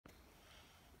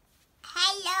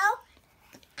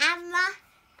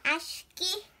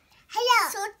আজকে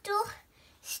ছোট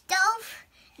স্টোভ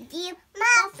দিয়ে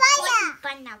পপকর্ন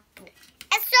বানাবো।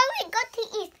 So we got to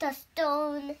eat the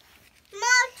stone.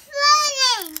 Not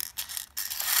frying.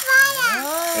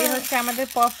 এই হচ্ছে আমাদের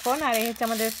পপকর্ন আর এই হচ্ছে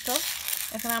আমাদের স্টোভ।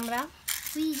 এখন আমরা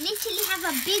We literally have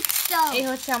a big stove. এই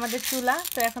হচ্ছে আমাদের চুলা।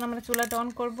 তো এখন আমরা চুলাটা অন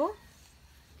করব।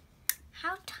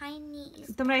 How tiny is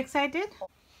it? তোমরা এক্সাইটেড?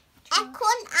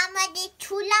 এখন আমাদের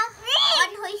চুলা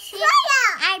অন হইছে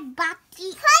আর বাতি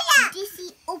দিছি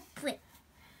উপরে।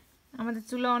 আমাদের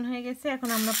চুলা অন হয়ে গেছে। এখন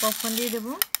আমরা পপকর্ন দিয়ে দেব।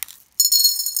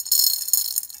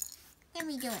 Let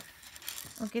me do it.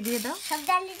 ওকে দিয়ে দাও। সব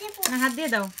ডালে দেব। না হাত দিয়ে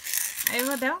দাও।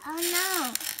 এইভাবে দাও। Oh no.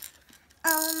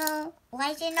 Oh no. Why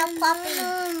is it not popping?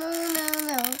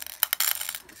 No.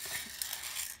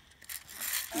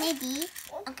 Maybe.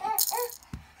 Okay.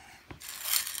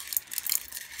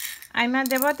 আইমা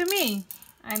দেবা তুমি?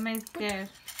 আইমা is scared.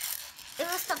 It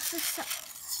will stop.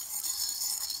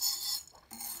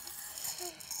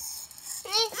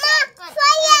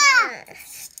 Fire!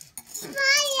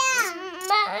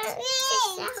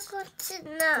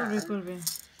 করবে।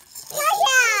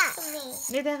 Fire!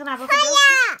 নে দেখো না আপাকে দাও।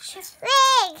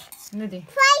 নে দে।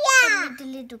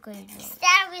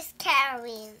 That was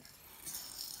carrying.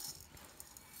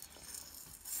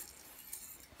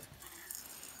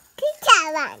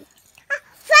 Fire!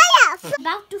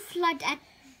 About to flood at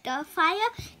the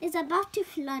fire is about to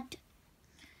flood.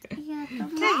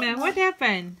 Tell what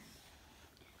happened?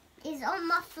 Is on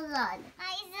my flood.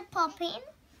 Is it popping?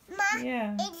 Yeah.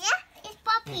 It's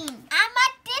popping.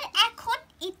 আমাদের এখন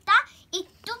এটা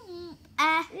একটু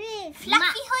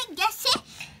fluffy হয়ে গেছে।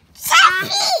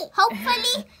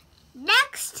 Hopefully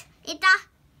next এটা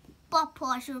pop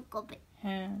হওয়া শুরু করবে।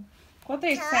 হ্যাঁ। কত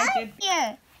এক্সাইটেড।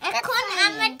 এখন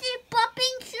আমাদের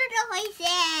popping শুরু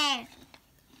হয়েছে।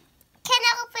 Can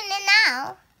I open it now?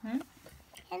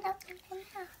 Can I open it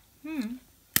now?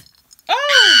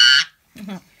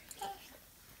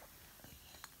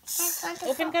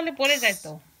 Open করলে পড়ে যায়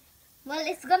তো। Well,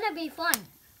 it's gonna be fun.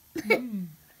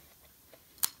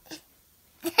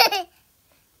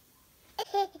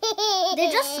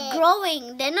 They're just growing.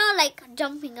 They're not like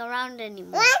jumping around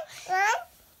anymore.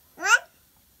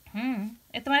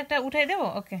 এ তোমার একটা উঠাই দেবো?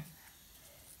 ওকে।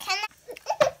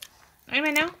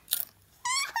 আইমা নাও।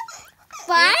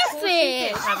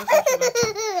 Perfect.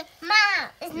 Ma,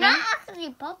 it's not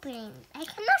actually popping. I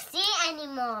cannot see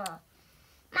anymore.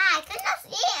 Ma, I cannot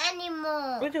see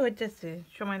anymore. ওই যে হইতেছে,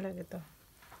 সময় লাগে তো।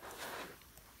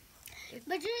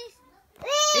 But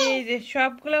এই যে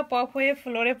সবগুলো পপ হয়ে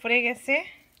ফ্লোরে পড়ে গেছে।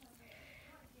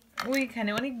 ওইখানে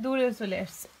অনেক দূরে চলে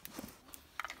আসছে।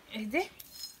 এই যে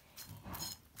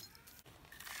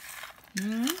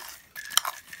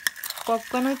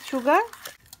পপকর্ন উইথ সুগার।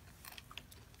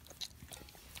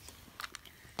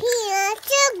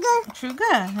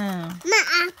 সুগার? হ্যাঁ।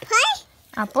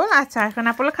 আপেল? আচ্ছা এখন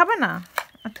আপেল খাবে না?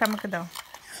 আচ্ছা আমাকে দাও,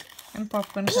 আমি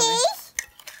পপকর্ন খাবো।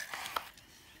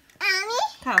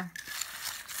 খাও।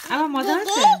 আমার মজা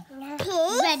হচ্ছে?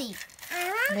 Ready.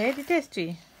 Very tasty.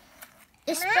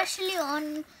 Especially on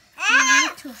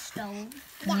little stove.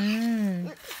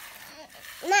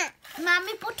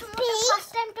 আমি প্রথমে ফার্স্ট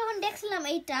টাইম তখন দেখছিলাম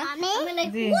এইটা আমি like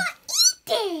what is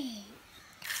this?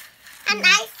 And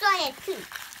I saw it too.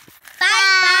 Bye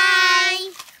bye.